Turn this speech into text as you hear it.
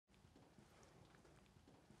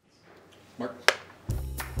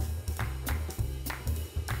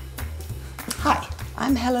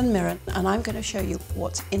I'm Helen Mirren and I'm going to show you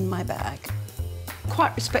what's in my bag.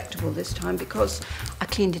 Quite respectable this time because I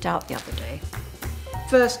cleaned it out the other day.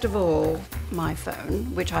 First of all, my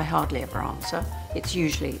phone, which I hardly ever answer. It's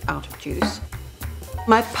usually out of juice.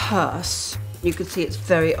 My purse, you can see it's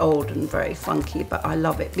very old and very funky, but I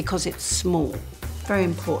love it because it's small. Very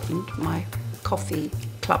important, my coffee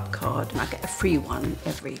club card, and I get a free one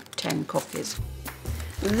every 10 coffees.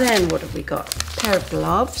 Then what have we got? A pair of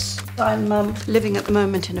gloves. I'm living at the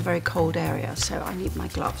moment in a very cold area, so I need my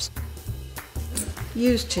gloves.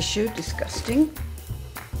 Used tissue, disgusting.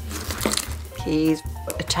 Keys,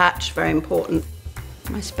 attached, very important.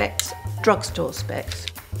 My specs, drugstore specs.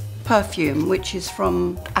 Perfume, which is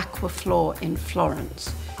from Aquaflor in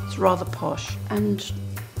Florence. It's rather posh. And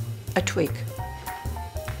a twig.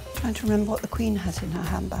 Trying to remember what the Queen has in her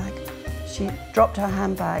handbag. She dropped her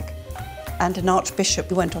handbag and an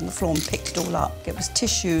archbishop went on the floor and picked it all up. It was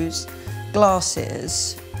tissues,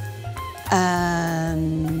 glasses,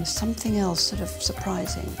 and something else sort of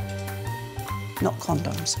surprising. Not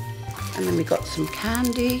condoms. And then we got some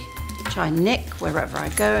candy, which I nick wherever I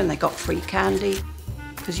go, and they got free candy,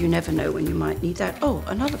 because you never know when you might need that. Oh,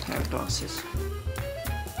 another pair of glasses.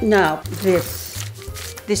 Now, this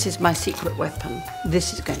is my secret weapon.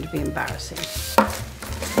 This is going to be embarrassing.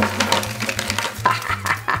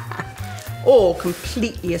 All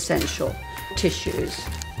completely essential. Tissues,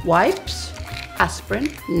 wipes,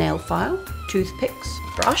 aspirin, nail file, toothpicks,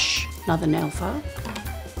 brush, another nail file.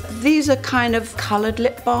 These are kind of coloured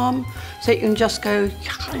lip balm, so you can just go.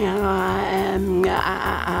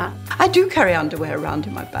 I do carry underwear around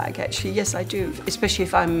in my bag, actually. Yes, I do. Especially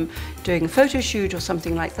if I'm doing a photo shoot or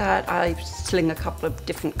something like that. I sling a couple of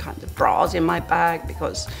different kinds of bras in my bag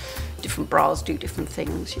because different bras do different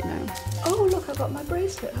things, you know. Oh, look, I got my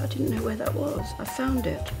bracelet. I didn't know where that was. I found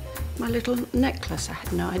it. My little necklace. I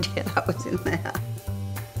had no idea that was in there.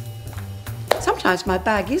 Sometimes my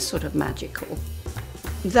bag is sort of magical.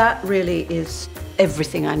 That really is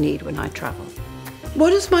everything I need when I travel. What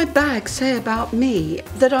does my bag say about me?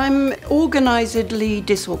 That I'm organizedly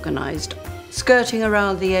disorganized, skirting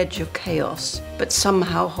around the edge of chaos, but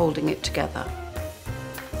somehow holding it together.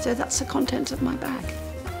 So that's the contents of my bag.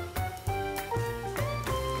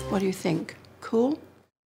 What do you think? Cool?